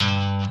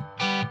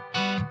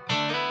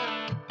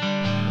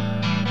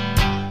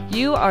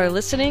You are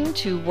listening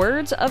to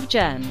Words of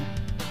Jen,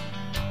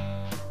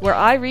 where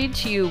I read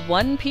to you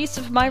one piece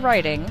of my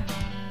writing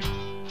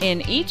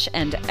in each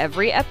and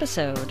every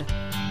episode.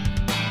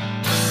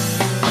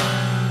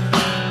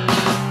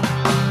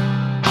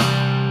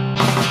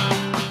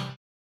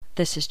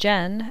 This is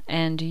Jen,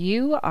 and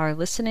you are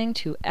listening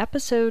to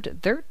episode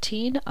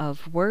 13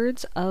 of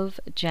Words of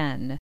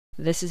Jen.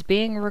 This is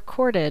being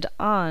recorded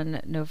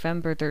on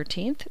November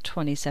 13th,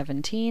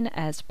 2017,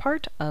 as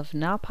part of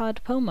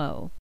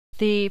NaPodPoMo.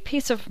 The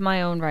piece of my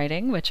own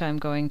writing, which I'm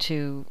going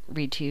to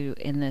read to you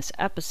in this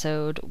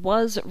episode,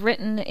 was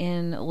written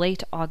in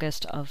late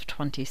August of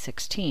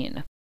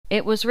 2016.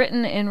 It was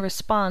written in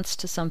response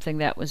to something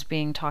that was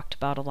being talked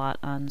about a lot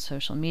on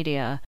social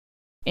media.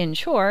 In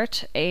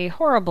short, a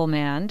horrible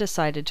man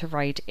decided to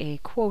write a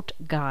quote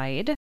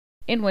guide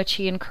in which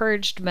he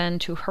encouraged men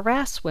to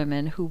harass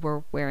women who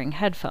were wearing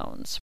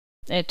headphones.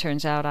 It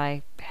turns out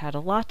I had a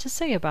lot to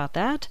say about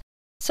that,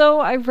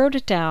 so I wrote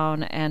it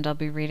down and I'll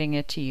be reading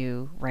it to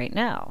you right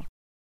now.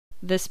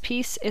 This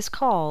piece is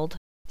called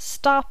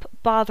Stop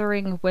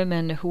Bothering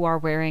Women Who Are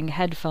Wearing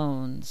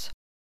Headphones.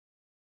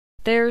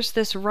 There's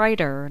this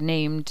writer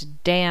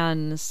named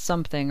Dan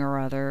something or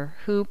other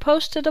who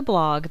posted a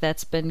blog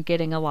that's been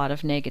getting a lot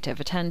of negative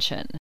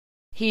attention.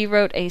 He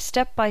wrote a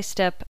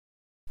step-by-step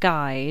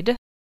guide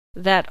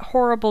that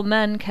horrible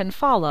men can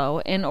follow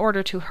in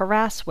order to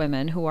harass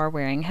women who are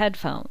wearing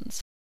headphones.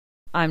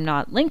 I'm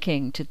not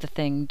linking to the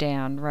thing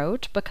Dan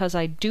wrote because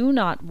I do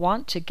not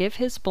want to give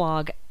his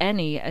blog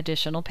any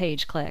additional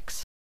page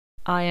clicks.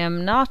 I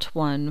am not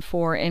one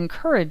for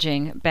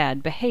encouraging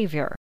bad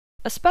behavior,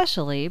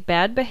 especially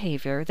bad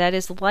behavior that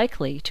is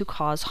likely to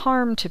cause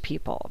harm to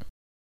people.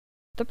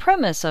 The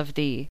premise of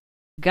the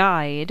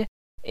guide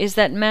is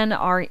that men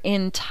are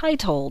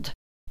entitled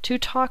to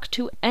talk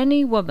to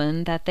any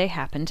woman that they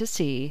happen to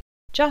see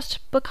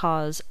just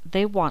because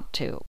they want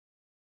to.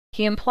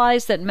 He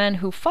implies that men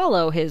who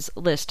follow his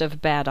list of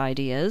bad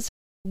ideas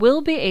will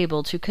be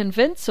able to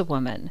convince a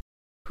woman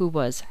who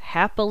was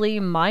happily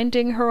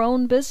minding her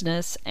own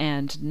business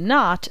and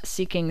not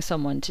seeking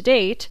someone to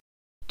date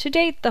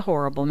the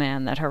horrible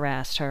man that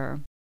harassed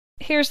her.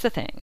 Here's the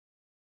thing.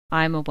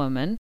 I'm a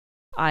woman.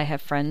 I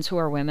have friends who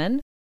are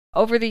women.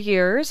 Over the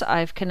years,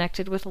 I've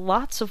connected with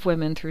lots of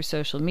women through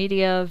social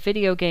media,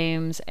 video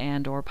games,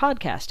 and/or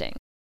podcasting.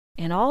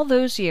 In all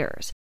those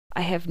years,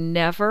 I have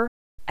never,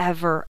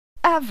 ever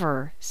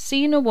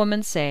seen a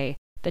woman say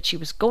that she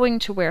was going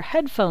to wear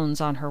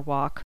headphones on her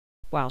walk,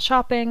 while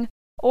shopping,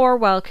 or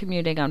while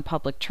commuting on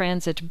public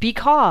transit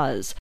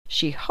because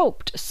she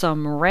hoped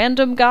some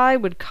random guy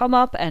would come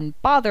up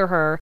and bother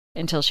her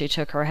until she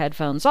took her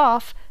headphones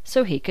off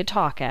so he could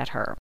talk at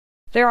her.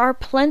 There are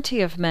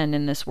plenty of men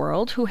in this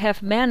world who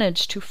have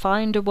managed to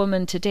find a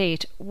woman to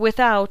date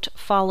without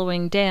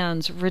following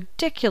Dan's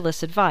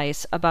ridiculous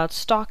advice about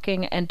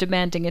stalking and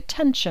demanding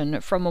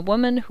attention from a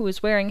woman who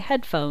is wearing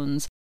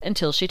headphones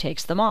until she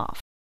takes them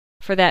off.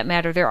 For that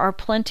matter, there are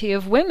plenty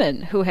of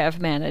women who have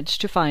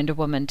managed to find a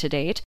woman to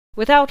date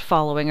without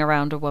following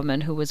around a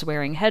woman who was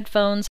wearing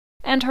headphones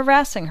and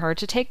harassing her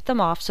to take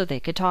them off so they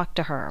could talk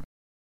to her.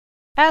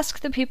 Ask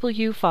the people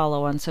you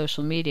follow on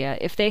social media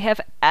if they have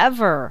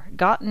ever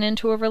gotten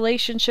into a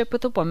relationship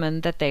with a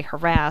woman that they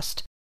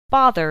harassed,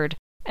 bothered,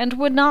 and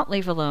would not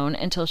leave alone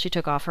until she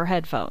took off her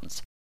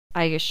headphones.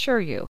 I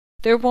assure you,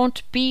 there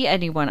won't be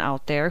anyone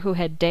out there who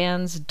had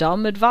Dan's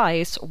dumb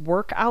advice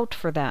work out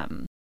for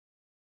them.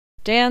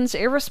 Dan's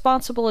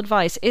irresponsible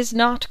advice is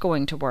not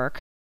going to work,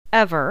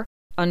 ever,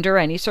 under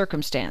any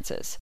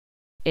circumstances.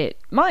 It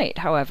might,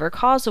 however,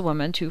 cause a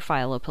woman to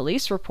file a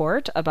police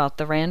report about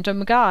the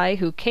random guy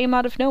who came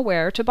out of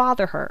nowhere to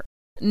bother her.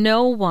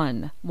 No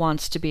one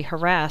wants to be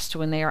harassed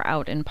when they are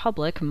out in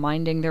public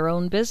minding their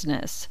own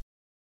business.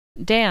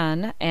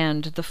 Dan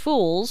and the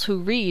fools who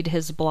read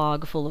his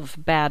blog full of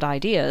bad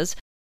ideas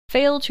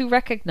fail to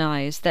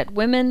recognize that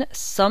women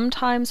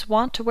sometimes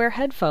want to wear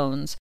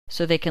headphones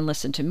so they can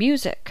listen to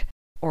music,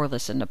 or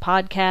listen to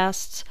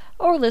podcasts,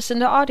 or listen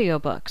to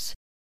audiobooks.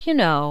 You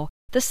know,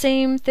 the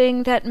same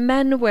thing that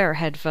men wear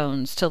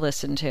headphones to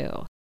listen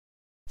to.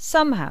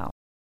 Somehow,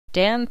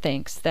 Dan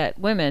thinks that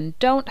women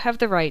don't have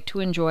the right to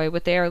enjoy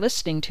what they are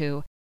listening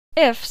to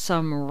if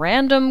some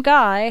random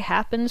guy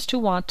happens to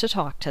want to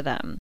talk to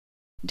them.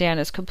 Dan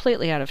is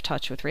completely out of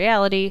touch with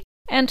reality,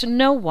 and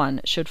no one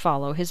should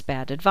follow his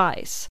bad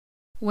advice.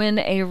 When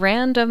a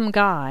random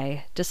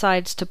guy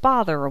decides to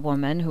bother a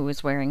woman who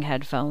is wearing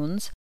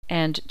headphones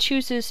and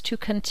chooses to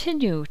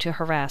continue to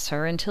harass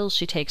her until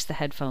she takes the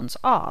headphones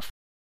off,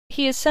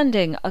 he is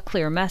sending a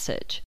clear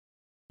message.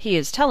 He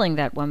is telling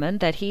that woman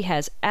that he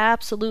has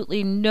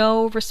absolutely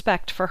no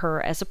respect for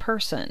her as a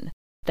person,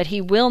 that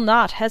he will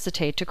not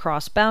hesitate to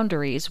cross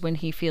boundaries when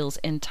he feels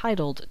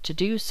entitled to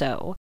do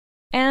so,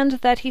 and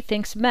that he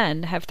thinks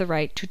men have the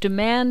right to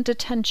demand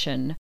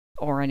attention,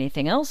 or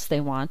anything else they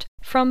want,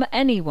 from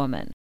any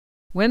woman.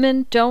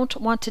 Women don't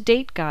want to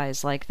date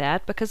guys like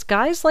that because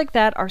guys like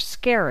that are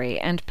scary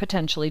and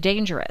potentially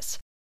dangerous.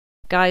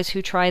 Guys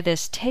who try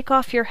this take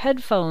off your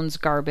headphones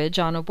garbage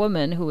on a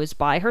woman who is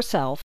by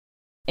herself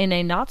in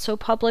a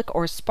not-so-public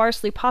or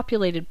sparsely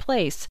populated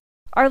place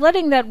are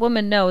letting that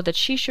woman know that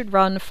she should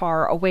run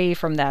far away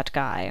from that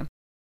guy.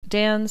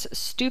 Dan's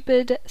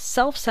stupid,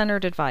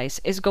 self-centered advice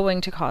is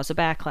going to cause a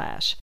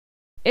backlash.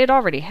 It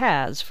already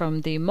has,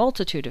 from the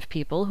multitude of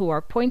people who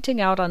are pointing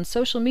out on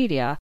social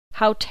media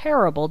how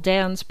terrible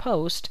Dan's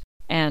post,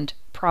 and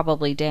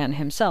probably Dan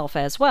himself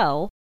as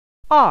well,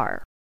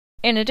 are.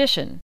 In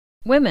addition,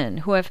 women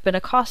who have been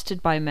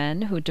accosted by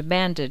men who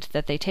demanded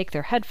that they take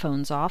their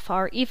headphones off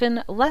are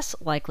even less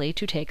likely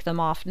to take them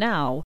off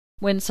now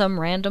when some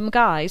random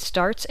guy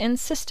starts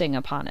insisting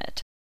upon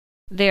it.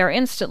 They are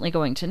instantly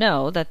going to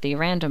know that the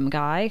random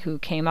guy who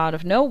came out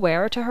of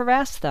nowhere to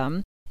harass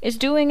them is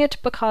doing it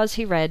because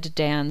he read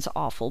Dan's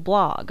awful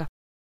blog.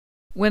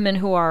 Women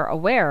who are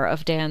aware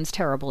of Dan's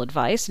terrible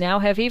advice now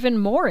have even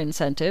more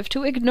incentive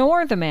to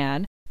ignore the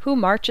man who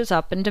marches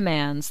up and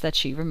demands that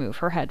she remove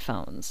her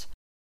headphones.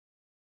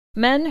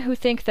 Men who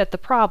think that the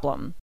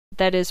problem,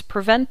 that is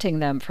preventing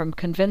them from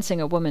convincing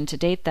a woman to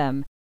date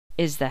them,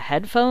 is the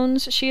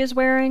headphones she is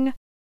wearing,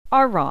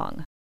 are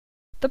wrong.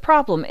 The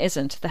problem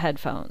isn't the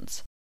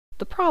headphones.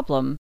 The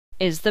problem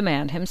is the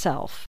man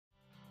himself.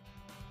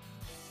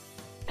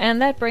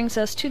 And that brings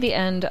us to the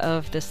end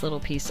of this little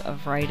piece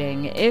of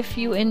writing. If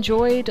you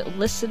enjoyed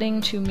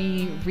listening to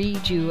me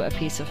read you a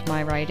piece of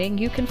my writing,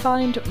 you can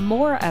find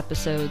more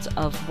episodes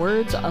of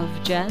Words of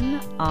Jen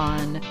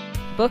on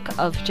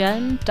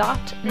bookofjen.net.